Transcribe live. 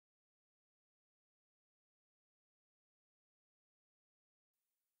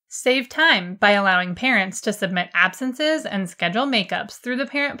Save time by allowing parents to submit absences and schedule makeups through the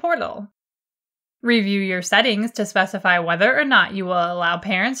parent portal. Review your settings to specify whether or not you will allow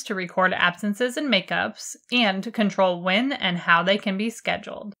parents to record absences and makeups, and control when and how they can be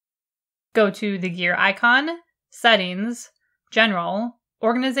scheduled. Go to the gear icon, Settings, General,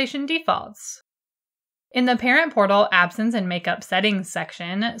 Organization Defaults. In the Parent Portal Absence and Makeup Settings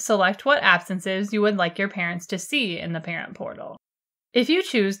section, select what absences you would like your parents to see in the Parent Portal. If you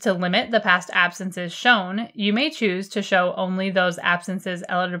choose to limit the past absences shown, you may choose to show only those absences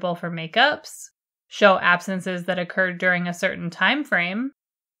eligible for makeups, show absences that occurred during a certain time frame,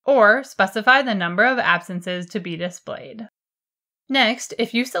 or specify the number of absences to be displayed. Next,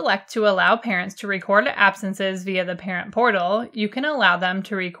 if you select to allow parents to record absences via the Parent Portal, you can allow them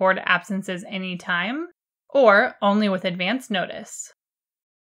to record absences anytime, or only with advance notice.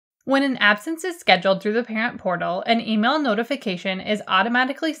 When an absence is scheduled through the Parent Portal, an email notification is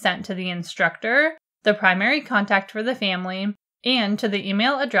automatically sent to the instructor, the primary contact for the family, and to the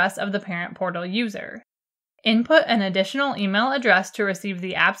email address of the Parent Portal user. Input an additional email address to receive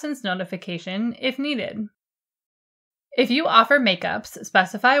the absence notification if needed. If you offer makeups,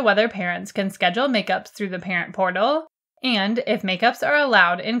 specify whether parents can schedule makeups through the Parent Portal, and if makeups are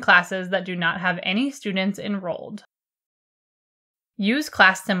allowed in classes that do not have any students enrolled. Use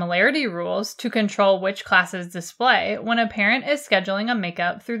class similarity rules to control which classes display when a parent is scheduling a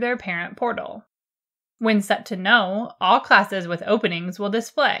makeup through their Parent Portal. When set to No, all classes with openings will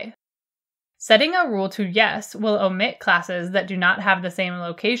display. Setting a rule to Yes will omit classes that do not have the same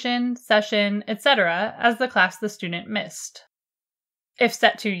location, session, etc. as the class the student missed. If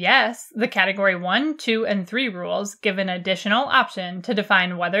set to Yes, the Category 1, 2, and 3 rules give an additional option to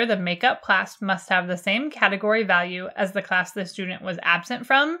define whether the makeup class must have the same category value as the class the student was absent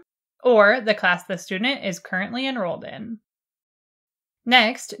from, or the class the student is currently enrolled in.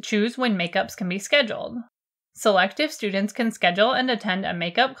 Next, choose when makeups can be scheduled. Select if students can schedule and attend a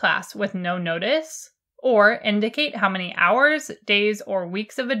makeup class with no notice, or indicate how many hours, days, or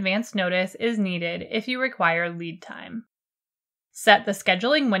weeks of advance notice is needed if you require lead time. Set the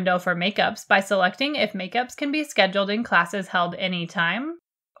scheduling window for makeups by selecting if makeups can be scheduled in classes held anytime,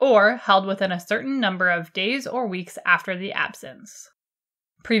 or held within a certain number of days or weeks after the absence.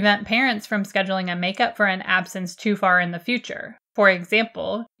 Prevent parents from scheduling a makeup for an absence too far in the future. For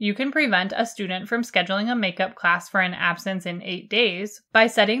example, you can prevent a student from scheduling a makeup class for an absence in 8 days by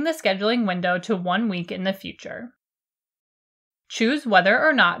setting the scheduling window to 1 week in the future. Choose whether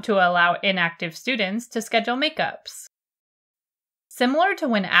or not to allow inactive students to schedule makeups. Similar to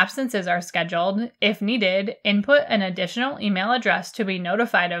when absences are scheduled, if needed, input an additional email address to be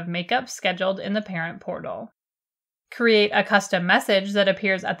notified of makeups scheduled in the Parent Portal. Create a custom message that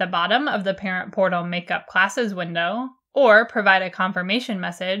appears at the bottom of the Parent Portal Makeup Classes window, or provide a confirmation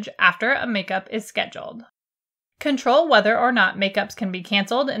message after a makeup is scheduled. Control whether or not makeups can be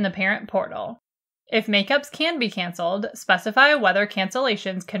canceled in the Parent Portal. If makeups can be canceled, specify whether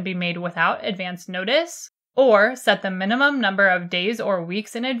cancellations can be made without advance notice, or set the minimum number of days or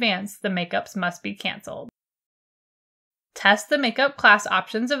weeks in advance the makeups must be canceled. Test the makeup class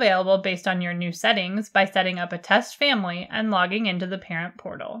options available based on your new settings by setting up a test family and logging into the Parent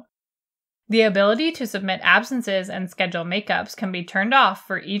Portal. The ability to submit absences and schedule makeups can be turned off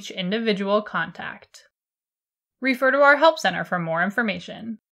for each individual contact. Refer to our Help Center for more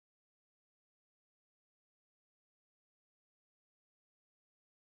information.